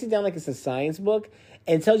 It breaks it down like it's a science book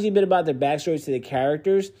and tells you a bit about their backstories to the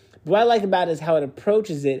characters. But what I like about it is how it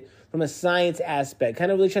approaches it from a science aspect,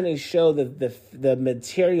 kind of really trying to show the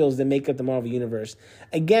materials that make up the Marvel Universe.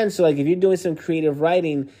 Again, so like if you're doing some creative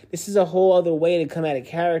writing, this is a whole other way to come at a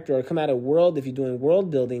character or come at a world if you're doing world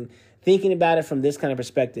building, thinking about it from this kind of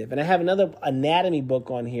perspective. And I have another anatomy book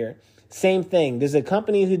on here. Same thing. There's a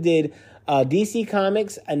company who did DC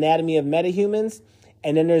Comics, Anatomy of Metahumans,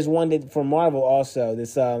 and then there's one that for Marvel also.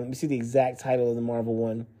 This let me see the exact title of the Marvel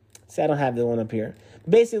one. See, I don't have the one up here.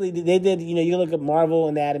 Basically, they did, you look at Marvel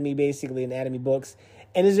Anatomy, basically, anatomy books,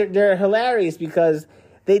 and they're hilarious because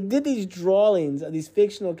they did these drawings of these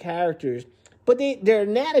fictional characters, but they're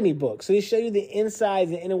anatomy books. So they show you the insides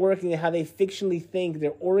and inner working of how they fictionally think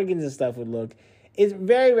their organs and stuff would look. It's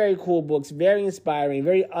very, very cool books, very inspiring,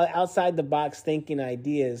 very outside-the-box thinking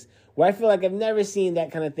ideas, where I feel like I've never seen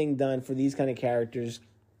that kind of thing done for these kind of characters.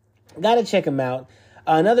 Got to check them out.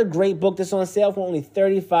 Another great book that's on sale for only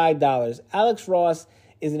 $35. Alex Ross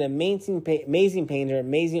is an amazing painter,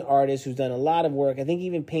 amazing artist who's done a lot of work. I think he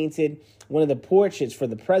even painted one of the portraits for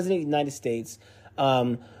the President of the United States.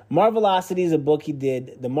 Marvelocity is a book he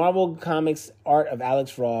did. The Marvel Comics art of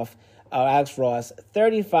Alex Ross,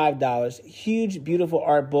 $35. Huge, beautiful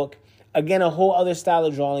art book. Again, a whole other style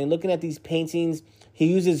of drawing. Looking at these paintings, he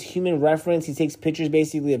uses human reference. He takes pictures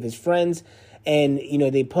basically of his friends, and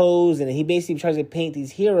they pose, and he basically tries to paint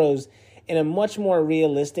these heroes in a much more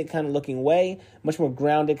realistic kind of looking way, much more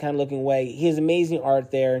grounded kind of looking way. He has amazing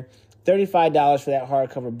art there. $35 for that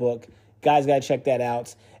hardcover book. Guys, got to check that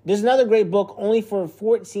out. There's another great book only for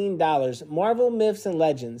 $14. Marvel Myths and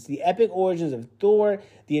Legends, the epic origins of Thor,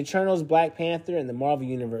 the Eternals, Black Panther, and the Marvel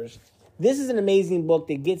Universe. This is an amazing book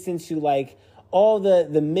that gets into like all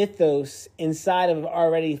the mythos inside of an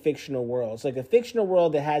already fictional world. It's like a fictional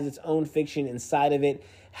world that has its own fiction inside of it.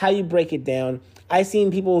 How you break it down. I've seen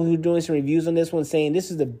people who are doing some reviews on this one saying this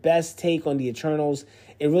is the best take on the Eternals.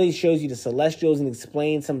 It really shows you the Celestials and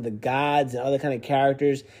explains some of the gods and other kind of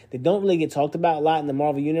characters that don't really get talked about a lot in the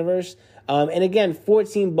Marvel Universe. And again,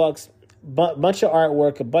 $14, bunch of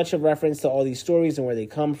artwork, a bunch of reference to all these stories and where they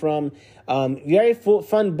come from. Very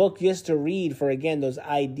fun book just to read for, again, those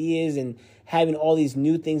ideas and having all these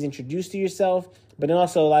new things introduced to yourself, but then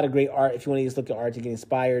also a lot of great art if you want to just look at art to get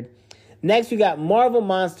inspired. Next, we got Marvel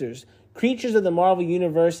Monsters, Creatures of the Marvel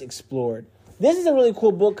Universe Explored. This is a really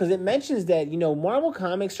cool book because it mentions that, Marvel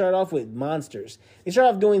Comics start off with monsters. They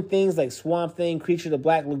start off doing things like Swamp Thing, Creature of the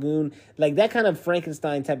Black Lagoon, like that kind of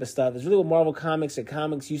Frankenstein type of stuff. It's really what Marvel Comics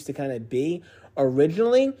used to kind of be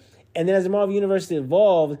originally. And then as the Marvel Universe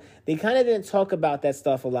evolved, they kind of didn't talk about that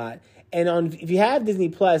stuff a lot. And if you have Disney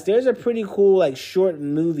Plus, there's a pretty cool like short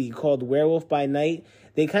movie called Werewolf by Night.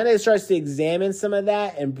 They kind of starts to examine some of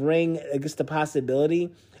that and bring, I guess, the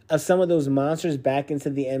possibility of some of those monsters back into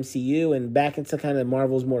the MCU and back into kind of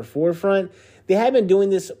Marvel's more forefront. They have been doing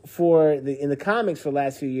this in the comics for the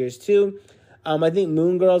last few years too. I think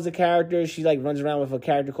Moon Girl's a character. She like runs around with a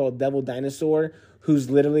character called Devil Dinosaur, who's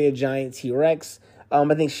literally a giant T-Rex.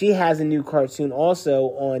 I think she has a new cartoon also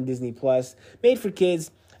on Disney Plus, made for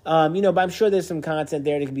kids. But I'm sure there's some content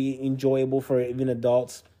there that can be enjoyable for even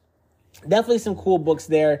adults. Definitely some cool books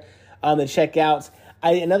there to check out.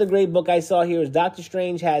 Another great book I saw here is Doctor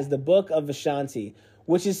Strange has the Book of Vishanti,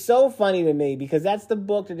 which is so funny to me because that's the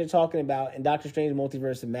book that they're talking about in Doctor Strange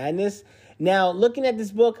Multiverse of Madness. Now, looking at this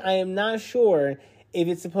book, I am not sure if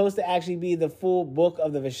it's supposed to actually be the full Book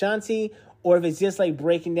of the Vishanti or if it's just like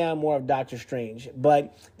breaking down more of Doctor Strange.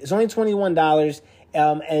 But it's only $21.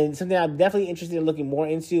 And something I'm definitely interested in looking more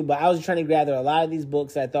into, but I was trying to gather a lot of these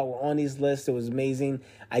books that I thought were on these lists. It was amazing.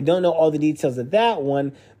 I don't know all the details of that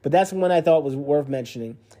one, but that's one I thought was worth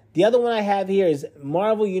mentioning. The other one I have here is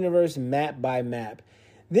Marvel Universe Map by Map.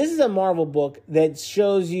 This is a Marvel book that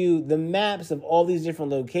shows you the maps of all these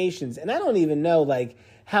different locations, and I don't even know like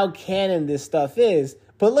how canon this stuff is,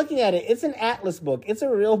 but looking at it, it's an atlas book. It's a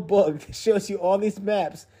real book that shows you all these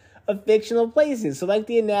maps of fictional places. So like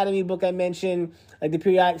the anatomy book I mentioned, like the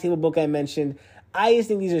periodic table book I mentioned, I just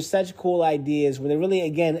think these are such cool ideas where they're really,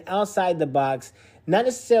 again, outside the box, not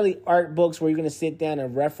necessarily art books where you're going to sit down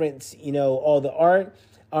and reference, all the art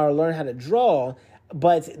or learn how to draw,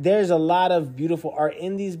 but there's a lot of beautiful art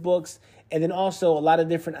in these books, and then also a lot of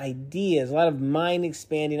different ideas, a lot of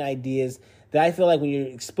mind-expanding ideas that I feel like when you're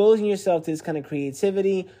exposing yourself to this kind of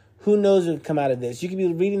creativity, who knows what will come out of this? You could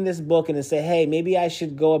be reading this book and then say, hey, maybe I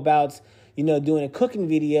should go about, doing a cooking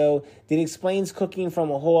video that explains cooking from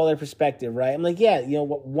a whole other perspective, right? I'm like, yeah,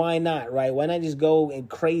 why not, right? Why not just go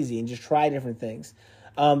crazy and just try different things?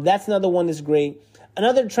 That's another one that's great.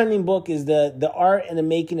 Another trending book is the Art and the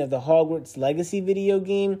Making of the Hogwarts Legacy video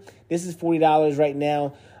game. This is $40 right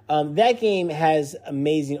now. That game has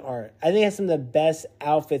amazing art. I think it has some of the best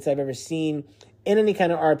outfits I've ever seen in any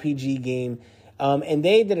kind of RPG game. And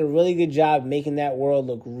they did a really good job making that world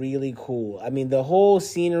look really cool. I mean, the whole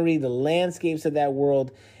scenery, the landscapes of that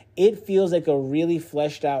world, it feels like a really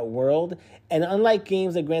fleshed out world. And unlike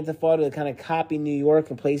games like Grand Theft Auto that kind of copy New York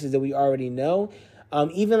and places that we already know,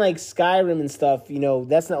 even like Skyrim and stuff,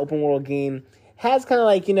 that's an open world game, has kind of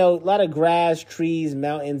like, a lot of grass, trees,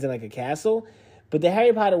 mountains, and like a castle. But the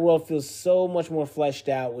Harry Potter world feels so much more fleshed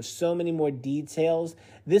out with so many more details.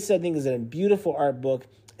 This, I think, is a beautiful art book.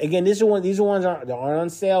 Again, these are ones that aren't on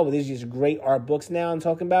sale, but these are just great art books now I'm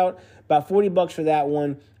talking about. About $40 for that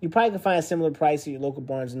one. You probably can find a similar price at your local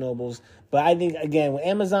Barnes & Nobles. But I think, again, with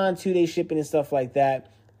Amazon 2-day shipping and stuff like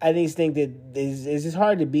that, I think that it's just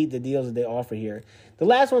hard to beat the deals that they offer here. The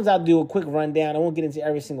last ones I'll do a quick rundown. I won't get into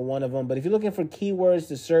every single one of them, but if you're looking for keywords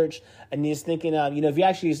to search and you're just thinking of, if you're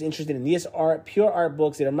actually just interested in this art, pure art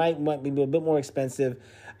books that might be a bit more expensive,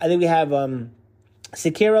 I think we have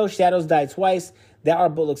Sekiro: Shadows Die Twice. That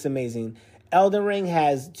art book looks amazing. Elden Ring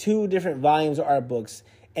has 2 different volumes of art books,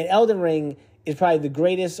 and Elden Ring is probably the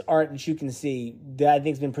greatest art that you can see that I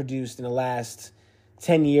think has been produced in the last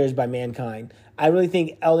 10 years by mankind. I really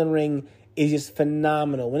think Elden Ring is just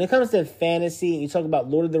phenomenal. When it comes to fantasy, and you talk about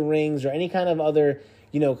Lord of the Rings or any kind of other,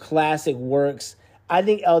 classic works, I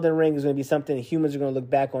think Elden Ring is going to be something that humans are going to look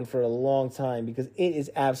back on for a long time because it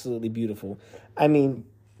is absolutely beautiful. I mean,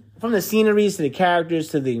 from the sceneries to the characters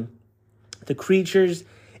to the creatures,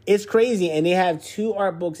 it's crazy. And they have 2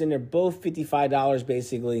 art books and they're both $55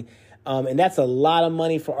 basically. And that's a lot of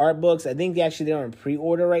money for art books. I think they're on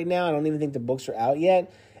pre-order right now. I don't even think the books are out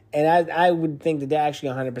yet. And I would think that they're actually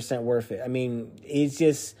 100% worth it. I mean, it's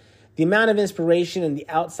just the amount of inspiration and the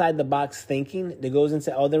outside-the-box thinking that goes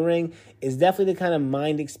into Elden Ring is definitely the kind of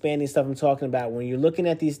mind-expanding stuff I'm talking about. When you're looking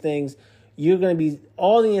at these things, you're going to be,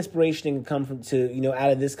 all the inspiration can come from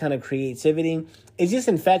out of this kind of creativity. It's just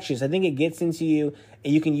infectious. I think it gets into you,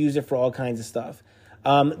 and you can use it for all kinds of stuff.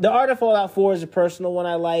 The art of Fallout 4 is a personal one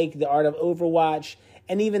I like. The art of Overwatch,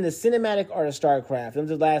 and even the cinematic art of StarCraft.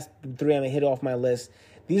 Those are the last 3 I'm going to hit off my list.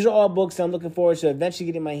 These are all books I'm looking forward to eventually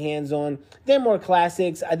getting my hands on. They're more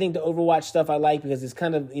classics. I think the Overwatch stuff I like because it's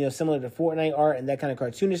kind of, similar to Fortnite art and that kind of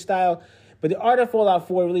cartoonish style. But the art of Fallout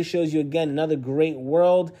 4 really shows you, again, another great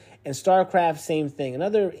world. And StarCraft, same thing.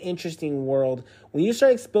 Another interesting world. When you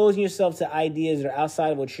start exposing yourself to ideas that are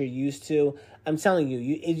outside of what you're used to, I'm telling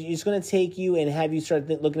you, it's going to take you and have you start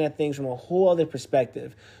looking at things from a whole other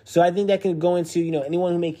perspective. So I think that can go into,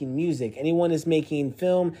 anyone who's making music, anyone is making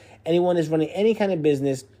film, anyone is running any kind of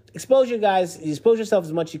business. Expose yourself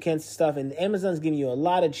as much as you can to stuff. And Amazon's giving you a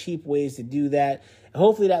lot of cheap ways to do that.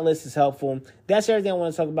 Hopefully that list is helpful. That's everything I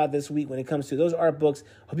want to talk about this week when it comes to those art books.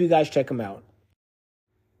 Hope you guys check them out.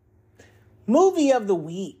 Movie of the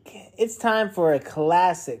week. It's time for a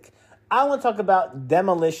classic. I want to talk about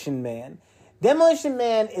Demolition Man. Demolition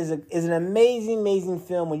Man is an amazing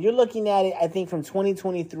film. When you're looking at it, I think from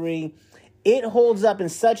 2023, it holds up in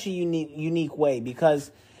such a unique way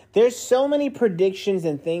because there's so many predictions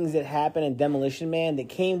and things that happen in Demolition Man that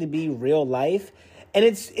came to be real life. And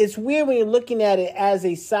it's weird when you're looking at it as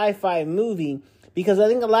a sci-fi movie because I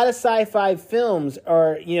think a lot of sci-fi films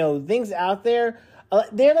are, things out there,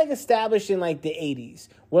 they're like established in like the 80s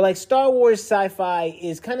where like Star Wars sci-fi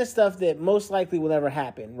is kind of stuff that most likely will never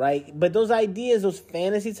happen, right? But those ideas, those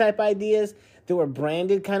fantasy type ideas that were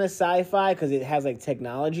branded kind of sci-fi because it has like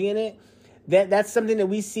technology in it, that's something that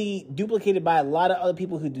we see duplicated by a lot of other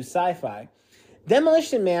people who do sci-fi.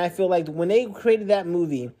 Demolition Man, I feel like when they created that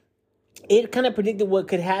movie, it kind of predicted what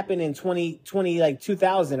could happen in 2020, like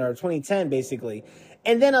 2000 or 2010, basically.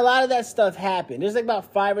 And then a lot of that stuff happened. There's like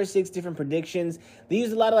about 5 or 6 different predictions. They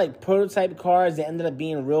used a lot of like prototype cars that ended up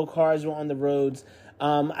being real cars on the roads.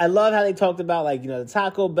 I love how they talked about like, the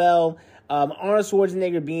Taco Bell, Arnold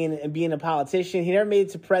Schwarzenegger being a politician. He never made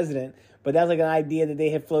it to president, but that was like an idea that they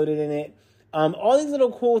had floated in it. All these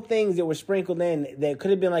little cool things that were sprinkled in that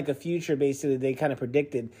could have been like a future, basically, they kind of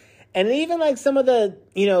predicted. And even like some of the,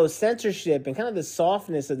 censorship and kind of the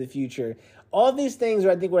softness of the future. All these things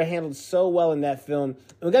I think were handled so well in that film. And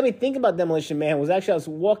what got me thinking about Demolition Man was actually I was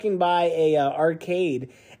walking by a arcade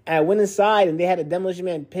and I went inside and they had a Demolition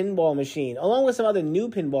Man pinball machine along with some other new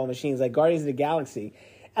pinball machines like Guardians of the Galaxy.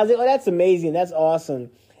 I was like, oh, that's amazing. That's awesome.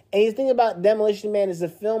 And the thing about Demolition Man is a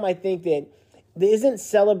film I think that isn't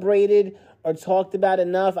celebrated or talked about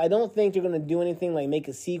enough. I don't think they're going to do anything like make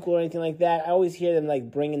a sequel or anything like that. I always hear them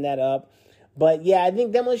like bringing that up. But yeah, I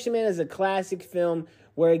think Demolition Man is a classic film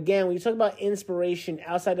where, again, when you talk about inspiration,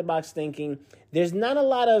 outside the box thinking, there's not a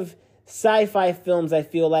lot of sci-fi films I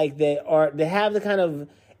feel like that have the kind of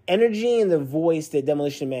energy and the voice that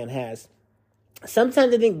Demolition Man has.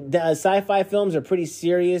 Sometimes I think sci-fi films are pretty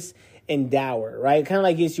serious and dour, right? Kind of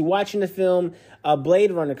like if you're watching the film,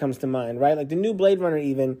 Blade Runner comes to mind, right? Like the new Blade Runner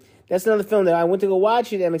even. That's another film that I went to go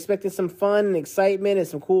watch it. I'm expecting some fun and excitement and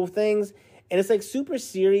some cool things. And it's like super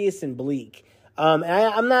serious and bleak. And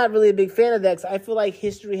I'm not really a big fan of that because I feel like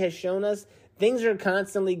history has shown us things are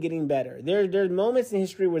constantly getting better. There's moments in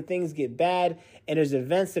history where things get bad and there's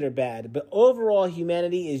events that are bad. But overall,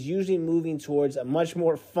 humanity is usually moving towards a much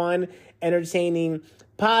more fun, entertaining,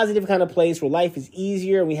 positive kind of place where life is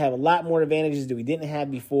easier and we have a lot more advantages that we didn't have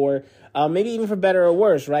before. Maybe even for better or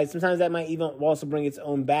worse, right? Sometimes that might even also bring its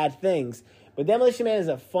own bad things. But Demolition Man is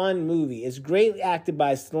a fun movie. It's greatly acted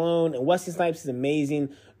by Stallone, and Wesley Snipes is amazing.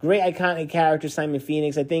 Great iconic character, Simon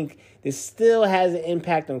Phoenix. I think this still has an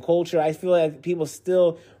impact on culture. I feel like people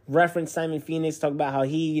still reference Simon Phoenix, talk about how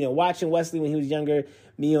he, watching Wesley when he was younger,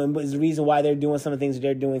 and was the reason why they're doing some of the things that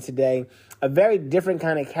they're doing today. A very different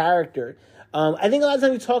kind of character. I think a lot of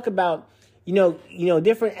times we talk about,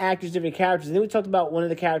 different actors, different characters. And then we talked about one of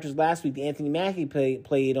the characters last week that Anthony Mackie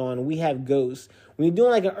played on We Have Ghosts. When you're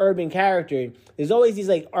doing like an urban character, there's always these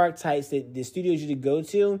like archetypes that the studios usually go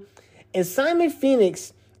to. And Simon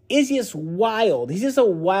Phoenix is just wild. He's just a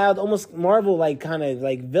wild, almost Marvel-like kind of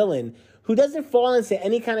like villain who doesn't fall into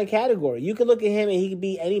any kind of category. You could look at him and he could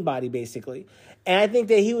be anybody basically. And I think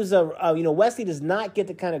that he was Wesley does not get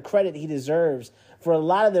the kind of credit he deserves for a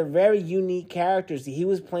lot of the very unique characters that he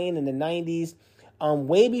was playing in the 90s,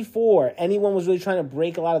 way before anyone was really trying to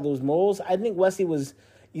break a lot of those molds. I think Wesley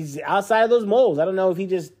he's outside of those molds. I don't know if he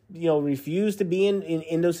just, refused to be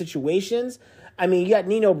in those situations. I mean, you got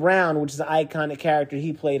Nino Brown, which is an iconic character.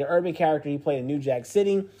 He played an urban character. He played in New Jack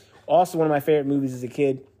City. Also one of my favorite movies as a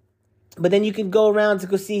kid. But then you can go around to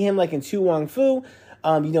go see him like in Tu Wong Fu,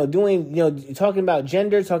 talking about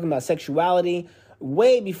gender, talking about sexuality.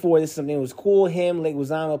 Way before this, something that was cool. Him,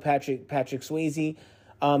 Leguizamo, Patrick Swayze.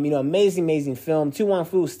 Amazing film. Tu Wong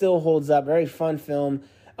Fu still holds up. Very fun film.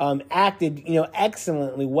 Acted,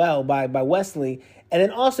 excellently well by Wesley. And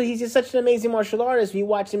then also, he's just such an amazing martial artist. When you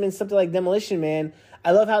watch him in something like Demolition Man,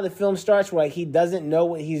 I love how the film starts where like he doesn't know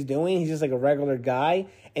what he's doing. He's just like a regular guy.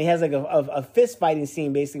 And he has like a fist fighting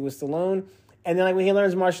scene basically with Stallone. And then like when he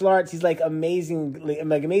learns martial arts, he's like amazingly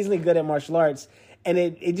good at martial arts. And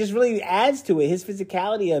it just really adds to it. His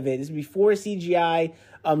physicality of it is before CGI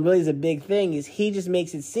really is a big thing. Is he just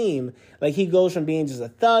makes it seem like he goes from being just a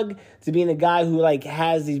thug to being a guy who like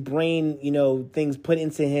has these brain things put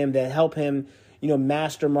into him that help him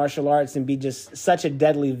master martial arts and be just such a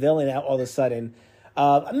deadly villain all of a sudden.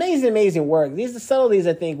 Amazing work. These are the subtleties,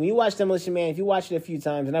 I think. When you watch Demolition Man, if you watch it a few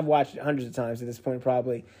times, and I've watched it hundreds of times at this point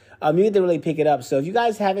probably, you need to really pick it up. So if you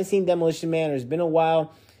guys haven't seen Demolition Man or it's been a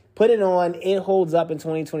while, put it on. It holds up in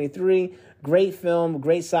 2023. Great film,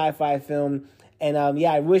 great sci-fi film. And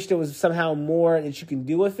I wish there was somehow more that you can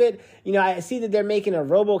do with it. I see that they're making a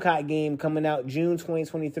RoboCop game coming out June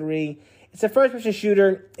 2023. It's a first-person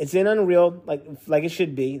shooter. It's in Unreal, like it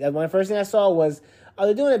should be. That one of the first thing I saw was,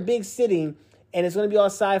 they're doing a big city, and it's going to be all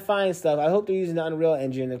sci-fi and stuff. I hope they're using the Unreal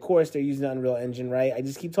Engine. Of course, they're using the Unreal Engine, right? I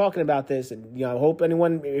just keep talking about this, and I hope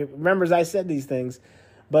anyone remembers I said these things.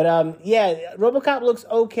 But RoboCop looks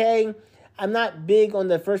okay. I'm not big on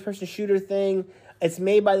the first-person shooter thing. It's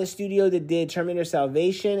made by the studio that did Terminator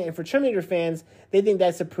Salvation, and for Terminator fans, they think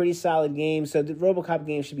that's a pretty solid game. So the RoboCop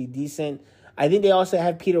game should be decent. I think they also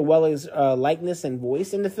have Peter Weller's likeness and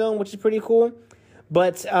voice in the film, which is pretty cool.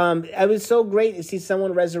 But it was so great to see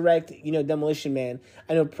someone resurrect, Demolition Man.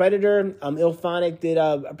 I know Predator, Ilphonic did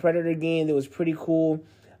a Predator game that was pretty cool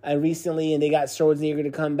recently, and they got Schwarzenegger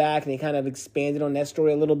to come back, and they kind of expanded on that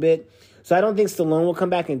story a little bit. So I don't think Stallone will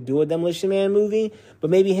come back and do a Demolition Man movie,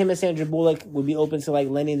 but maybe him and Sandra Bullock would be open to like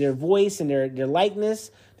lending their voice and their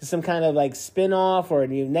likeness to some kind of like spin-off or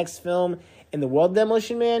next film in the world of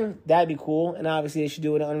Demolition Man. That'd be cool. And obviously they should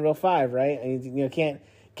do it in Unreal 5, right? I mean, can't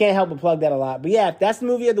Can't help but plug that a lot. But yeah, that's the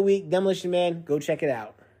movie of the week, Demolition Man. Go check it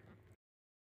out.